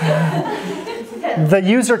can't, the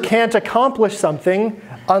user can't accomplish something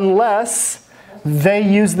unless they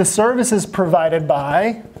use the services provided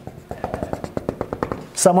by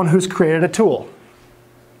someone who's created a tool.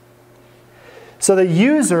 So the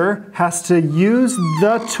user has to use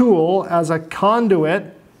the tool as a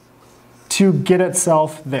conduit to get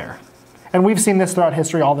itself there. And we've seen this throughout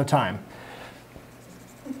history all the time.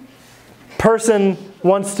 Person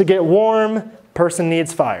wants to get warm, person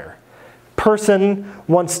needs fire. Person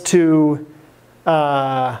wants to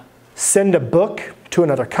send a book to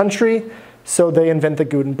another country, so they invent the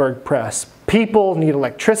Gutenberg press. People need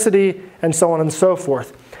electricity, and so on and so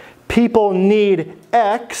forth. People need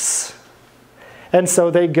X, and so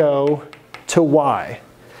they go to Y.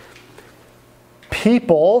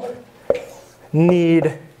 People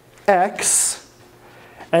need X,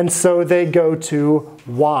 and so they go to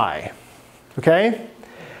Y. Okay?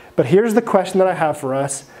 But here's the question that I have for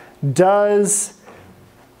us. Does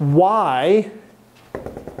Y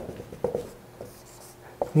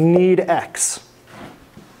need X?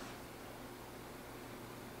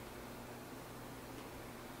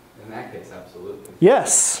 In that case, absolutely.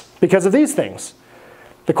 Yes, because of these things.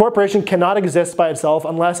 The corporation cannot exist by itself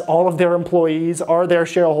unless all of their employees are their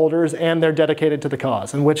shareholders and they're dedicated to the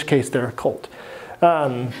cause, in which case they're a cult.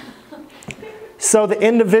 So the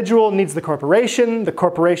individual needs the corporation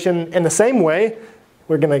in the same way.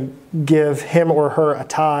 We're going to give him or her a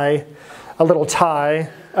tie, a little tie.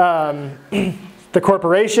 The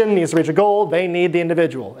corporation needs to reach a goal. They need the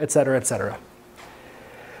individual, et cetera, et cetera.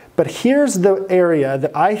 But here's the area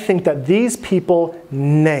that I think that these people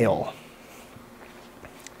nail.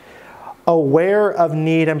 Aware of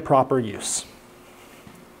need and proper use.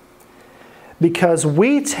 Because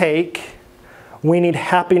we need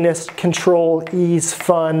happiness, control, ease,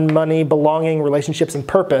 fun, money, belonging, relationships, and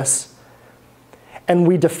purpose, and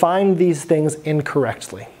we define these things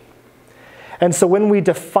incorrectly. And so when we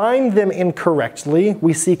define them incorrectly,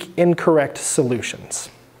 we seek incorrect solutions.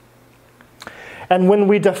 And when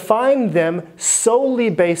we define them solely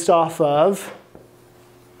based off of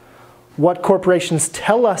what corporations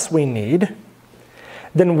tell us we need,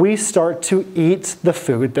 then we start to eat the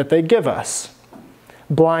food that they give us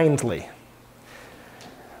blindly.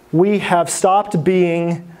 We have stopped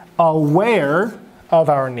being aware of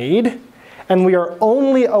our need, and we are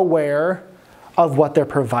only aware of what they're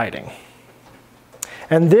providing.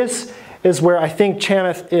 And this is where I think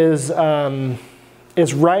Chamath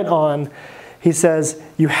is right on. He says,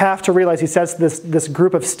 you have to realize, he says to this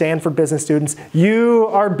group of Stanford business students, you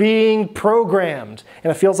are being programmed.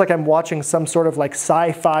 And it feels like I'm watching some sort of like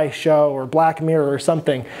sci-fi show or Black Mirror or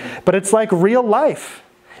something. But it's like real life.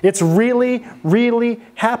 It's really, really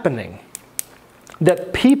happening.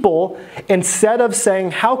 That people, instead of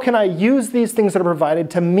saying, how can I use these things that are provided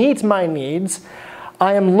to meet my needs,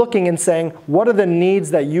 I am looking and saying, what are the needs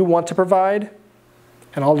that you want to provide?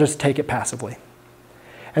 And I'll just take it passively.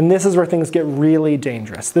 And this is where things get really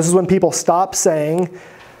dangerous. This is when people stop saying,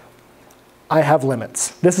 I have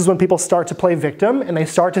limits. This is when people start to play victim and they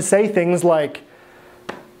start to say things like,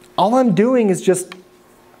 all I'm doing is just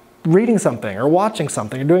reading something or watching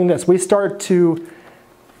something or doing this. We start to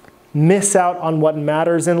miss out on what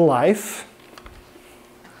matters in life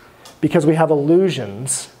because we have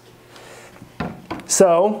illusions.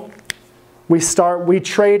 So we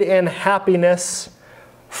trade in happiness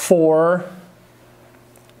for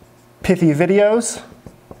pithy videos.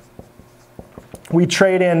 We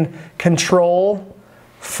trade in control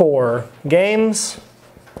for games.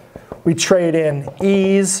 We trade in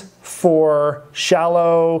ease for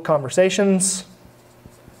shallow conversations.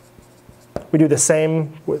 We do the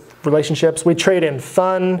same with relationships. We trade in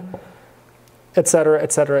fun, et cetera,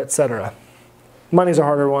 et cetera, et cetera. Money's a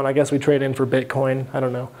harder one. I guess we trade in for Bitcoin. I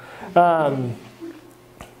don't know.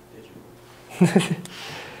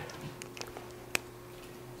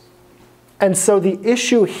 And so the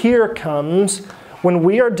issue here comes when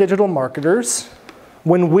we are digital marketers,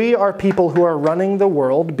 when we are people who are running the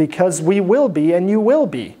world, because we will be and you will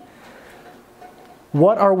be.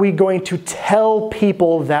 What are we going to tell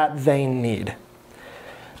people that they need?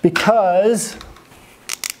 Because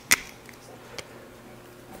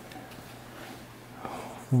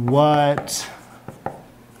what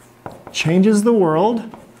changes the world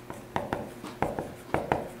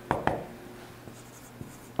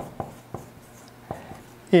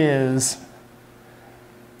is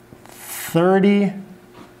 20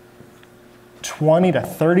 to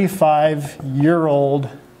 35-year-old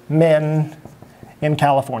men in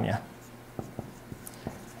California.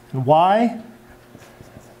 And why?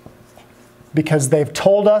 Because they've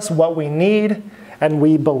told us what we need and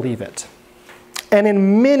we believe it. And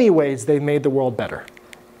in many ways, they've made the world better.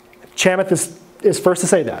 Chamath is first to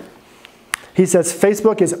say that. He says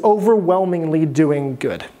Facebook is overwhelmingly doing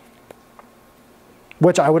good,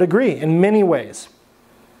 which I would agree in many ways.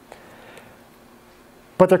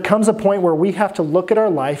 But there comes a point where we have to look at our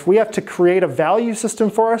life, we have to create a value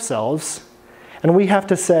system for ourselves, and we have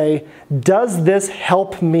to say, does this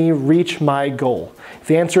help me reach my goal? If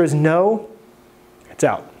the answer is no, it's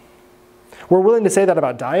out. We're willing to say that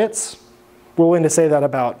about diets. We're willing to say that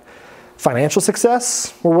about financial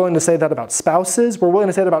success. We're willing to say that about spouses. We're willing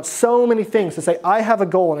to say that about so many things, to say, I have a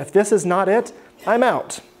goal, and if this is not it, I'm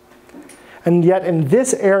out. And yet in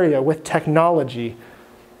this area with technology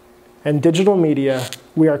and digital media,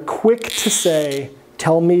 we are quick to say,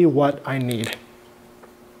 tell me what I need.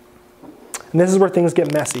 And this is where things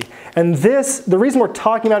get messy. And the reason we're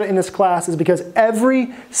talking about it in this class is because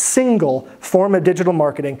every single form of digital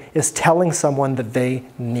marketing is telling someone that they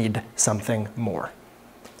need something more.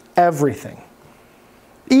 Everything.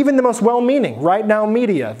 Even the most well-meaning, Right Now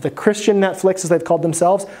Media, the Christian Netflix as they've called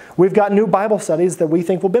themselves, we've got new Bible studies that we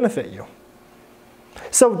think will benefit you.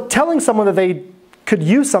 So telling someone that they could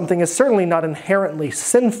use something is certainly not inherently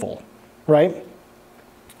sinful, right?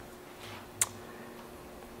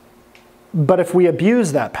 But if we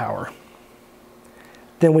abuse that power,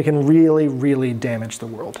 then we can really, really damage the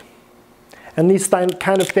world. And these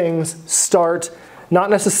kind of things start not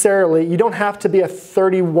necessarily, you don't have to be a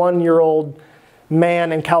 31-year-old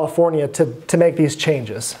man in California to make these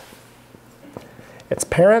changes. It's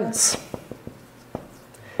parents,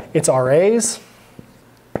 it's RAs,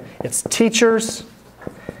 it's teachers,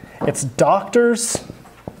 it's doctors,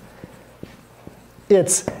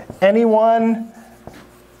 it's anyone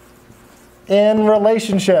in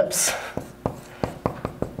relationships.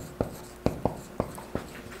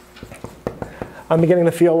 I'm beginning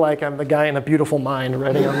to feel like I'm the guy in A Beautiful Mind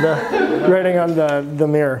writing on the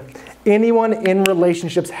mirror. Anyone in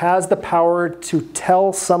relationships has the power to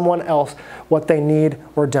tell someone else what they need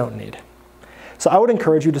or don't need. So I would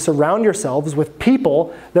encourage you to surround yourselves with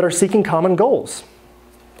people that are seeking common goals.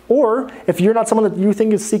 Or if you're not someone that you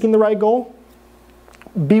think is seeking the right goal,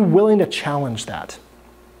 be willing to challenge that.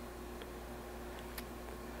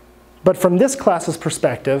 But from this class's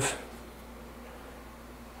perspective,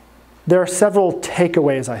 there are several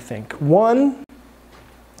takeaways, I think. One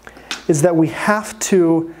is that we have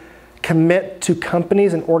to commit to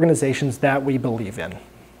companies and organizations that we believe in.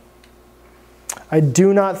 I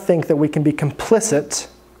do not think that we can be complicit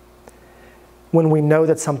when we know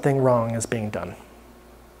that something wrong is being done.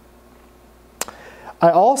 I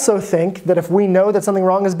also think that if we know that something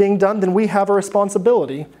wrong is being done, then we have a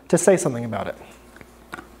responsibility to say something about it.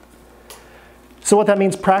 So what that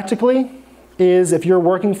means practically is if you're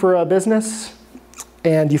working for a business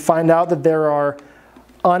and you find out that there are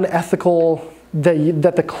unethical,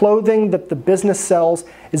 that the clothing that the business sells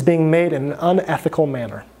is being made in an unethical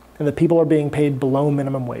manner and that people are being paid below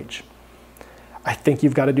minimum wage, I think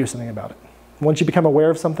you've got to do something about it. Once you become aware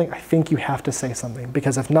of something, I think you have to say something,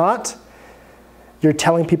 because if not, you're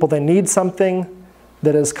telling people they need something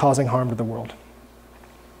that is causing harm to the world.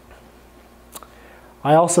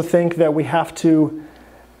 I also think that we have to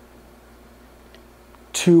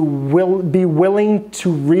be willing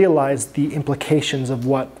to realize the implications of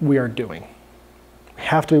what we are doing. We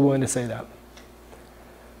have to be willing to say that.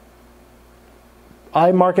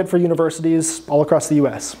 I market for universities all across the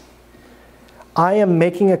US. I am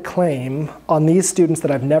making a claim on these students that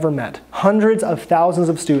I've never met. Hundreds of thousands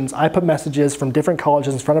of students, I put messages from different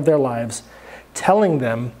colleges in front of their lives telling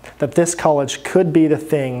them that this college could be the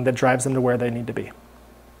thing that drives them to where they need to be.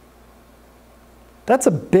 That's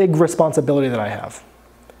a big responsibility that I have.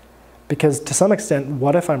 Because to some extent,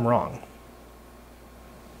 what if I'm wrong?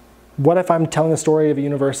 What if I'm telling a story of a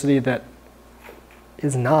university that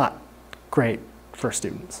is not great for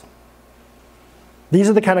students? These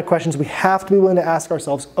are the kind of questions we have to be willing to ask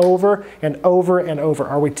ourselves over and over and over.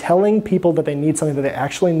 Are we telling people that they need something that they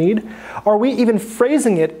actually need? Are we even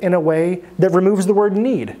phrasing it in a way that removes the word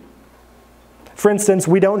need? For instance,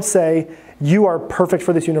 we don't say, you are perfect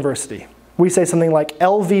for this university. We say something like,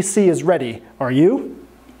 LVC is ready. Are you?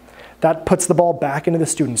 That puts the ball back into the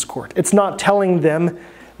student's court. It's not telling them,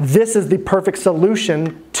 this is the perfect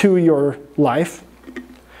solution to your life.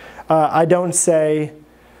 I don't say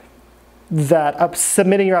that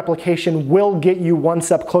submitting your application will get you one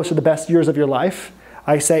step closer to the best years of your life.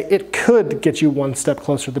 I say it could get you one step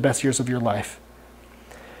closer to the best years of your life.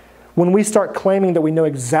 When we start claiming that we know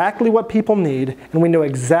exactly what people need and we know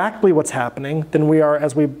exactly what's happening, then we are,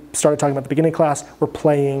 as we started talking about at the beginning of class, we're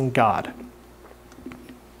playing God.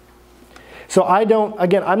 So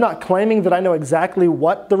I'm not claiming that I know exactly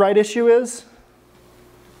what the right issue is,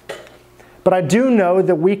 but I do know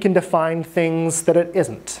that we can define things that it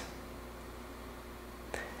isn't.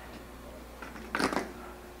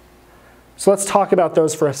 So let's talk about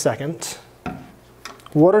those for a second.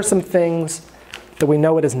 What are some things that we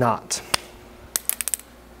know it is not?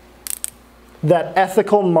 That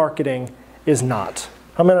ethical marketing is not.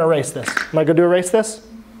 I'm going to erase this. Am I going to erase this?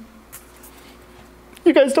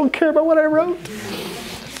 You guys don't care about what I wrote?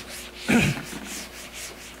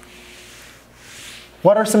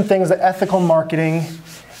 What are some things that ethical marketing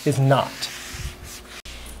is not?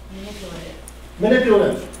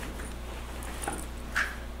 Manipulative.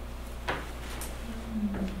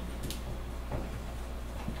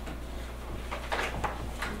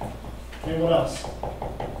 Okay, what else?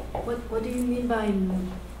 What do you mean by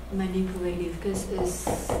manipulative? Because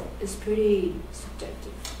it's pretty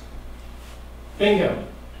subjective. Bingo.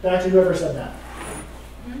 Back to whoever said that.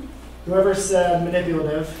 Whoever said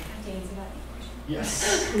manipulative.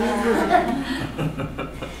 Yes.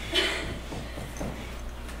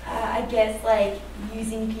 I guess like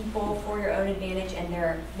using people for your own advantage and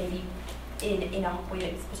they're maybe in a way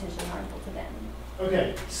that's potentially harmful to them.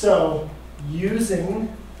 Okay, so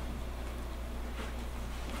using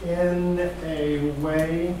in a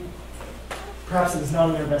way perhaps it is not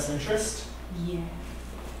in their best interest. Yeah.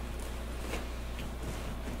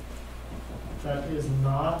 That is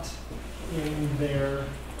not in their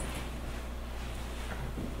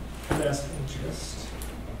best interest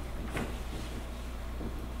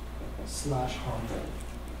 / harmful.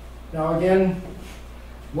 Now again,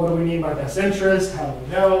 what do we mean by best interest? How do we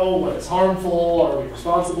know? What is harmful? Are we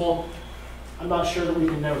responsible? I'm not sure that we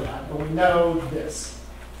can know that, but we know this.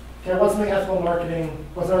 Okay, what's something ethical marketing?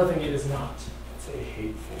 What's another thing it is not? I'd say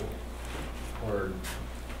hateful, or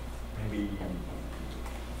maybe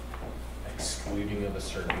excluding of a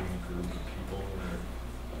certain group of people or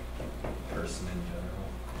person in general.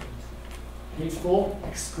 Hateful,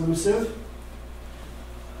 exclusive.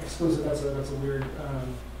 Exclusive, that's a weird,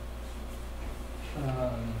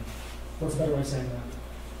 what's a better way of saying that?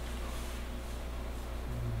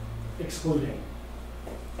 Excluding.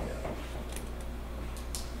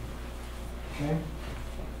 Okay.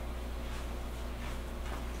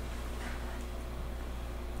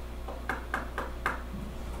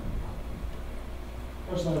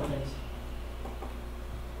 What's some other things?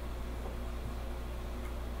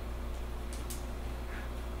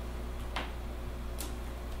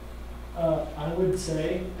 I would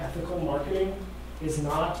say ethical marketing is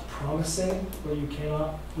not promising what you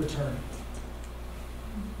cannot return.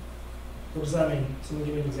 What does that mean? Someone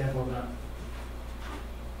give me an example of that.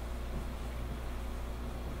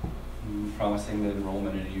 Promising that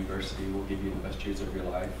enrollment in a university will give you the best years of your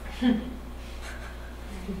life.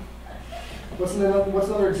 What's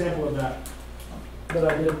another example of that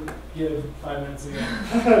I did give 5 minutes ago?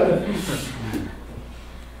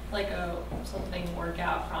 Like something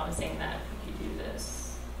workout promising that if you do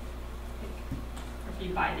this, or if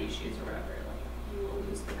you buy these shoes or whatever, like you will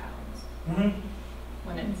lose the pounds. Mm-hmm.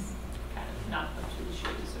 When it's kind of not up to the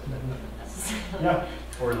shoes or necessarily. Yeah.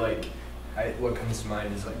 Or like, what comes to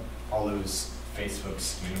mind is like all those Facebook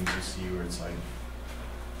schemes you see where it's like,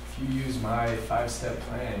 if you use my 5-step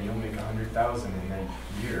plan, you'll make 100,000 in a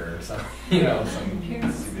year or something. You know, some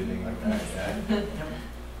stupid thing like that. Yeah.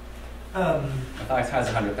 I thought it has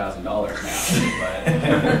 $100,000 now,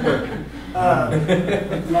 but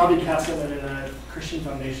Robbie Castleman in a Christian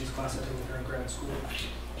Foundations class I took with her in grad school.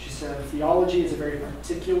 She said, theology is a very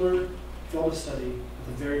particular field of study with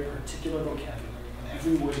a very particular vocabulary, and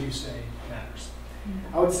every word you say matters.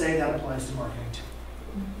 I would say that applies to marketing too.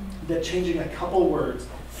 That changing a couple words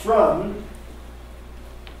from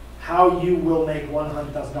how you will make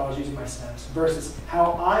 $100,000 using my steps versus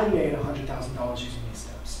how I made $100,000 using these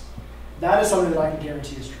steps. That is something that I can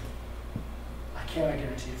guarantee is true. I cannot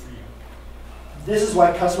guarantee it for you. This is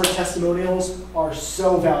why customer testimonials are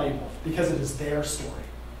so valuable, because it is their story.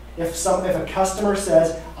 If a customer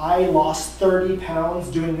says, I lost 30 pounds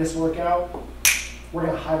doing this workout, we're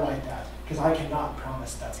going to highlight that because I cannot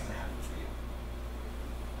promise that's going to happen for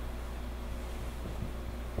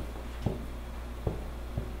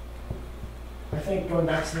you. I think going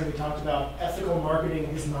back to something we talked about, ethical marketing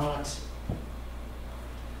is not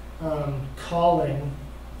calling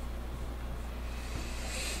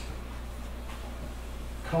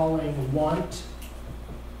want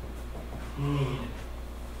need.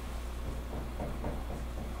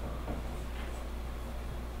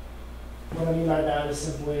 What I mean by that is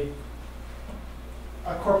simply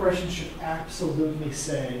a corporation should absolutely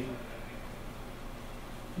say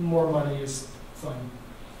more money is fun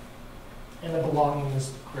and the belonging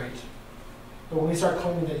is great. But when we start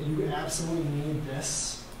claiming that you absolutely need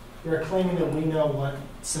this, we are claiming that we know what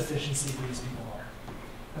sufficiency for these people are.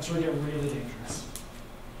 That's where we get really dangerous.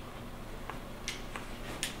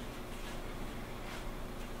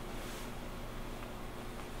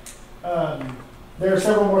 There are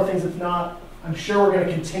several more things. If not, I'm sure we're going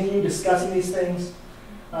to continue discussing these things.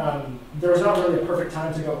 There was not really a perfect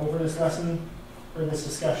time to go over this lesson or this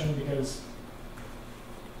discussion because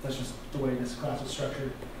that's just the way this class was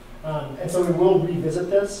structured. And so we will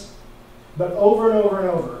revisit this. But over and over and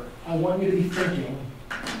over, I want you to be thinking,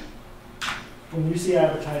 when you see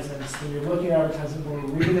advertisements, when you're looking at advertisements, when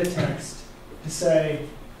you're reading the text, to say,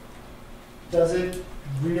 does it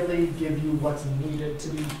really give you what's needed to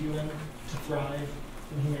be human, to thrive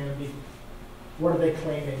in humanity? What are they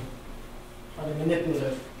claiming? Are they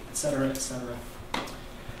manipulative, et cetera, et cetera?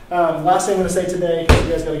 Last thing I'm going to say today, because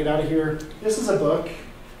you guys got to get out of here. This is a book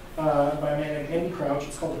by a man named Andy Crouch.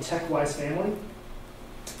 It's called The Tech-Wise Family.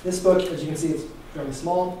 This book, as you can see, it's fairly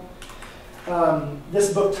small.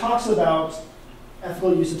 This book talks about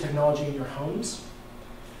ethical use of technology in your homes.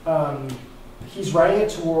 He's writing it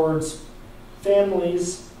towards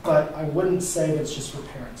families, but I wouldn't say that it's just for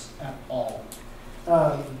parents at all.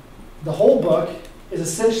 The whole book is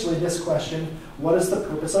essentially this question: what is the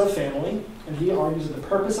purpose of a family? And he argues that the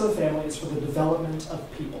purpose of a family is for the development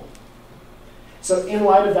of people. So in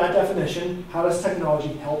light of that definition, how does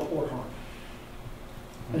technology help or harm?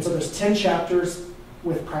 And so there's 10 chapters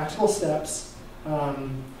with practical steps.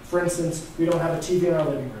 For instance, we don't have a TV in our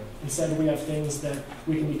living room. Instead, we have things that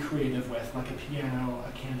we can be creative with, like a piano,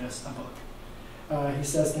 a canvas, a book. He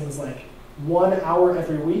says things like 1 hour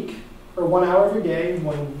every week, or 1 hour every day,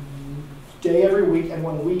 1 day every week, and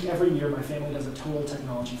 1 week every year, my family does a total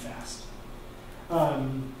technology fast.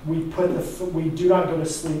 We do not go to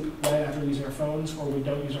sleep right after using our phones, or we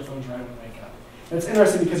don't use our phones right when we wake up. And it's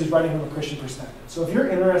interesting because he's writing from a Christian perspective. So if you're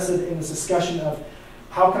interested in this discussion of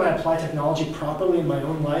how can I apply technology properly in my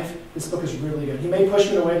own life, this book is really good. He may push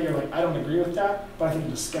you in a way that you're like, I don't agree with that, but I think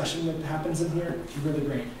the discussion that happens in here is really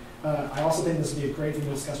great. I also think this would be a great thing to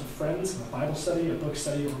discuss with friends, a Bible study, a book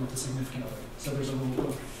study, or with a significant other. So there's a little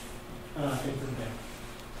book thing for the day.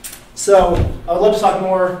 So I would love to talk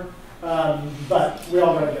more, but we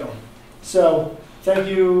all gotta go. So thank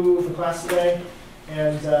you for class today,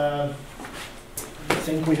 and I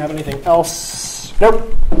think we have anything else.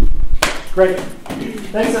 Nope. Great.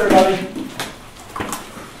 Thanks, everybody.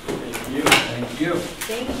 Thank you. Thank you.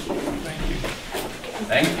 Thank you. Thank you.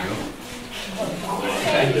 Thank you.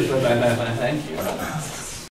 Thank you. Thank you.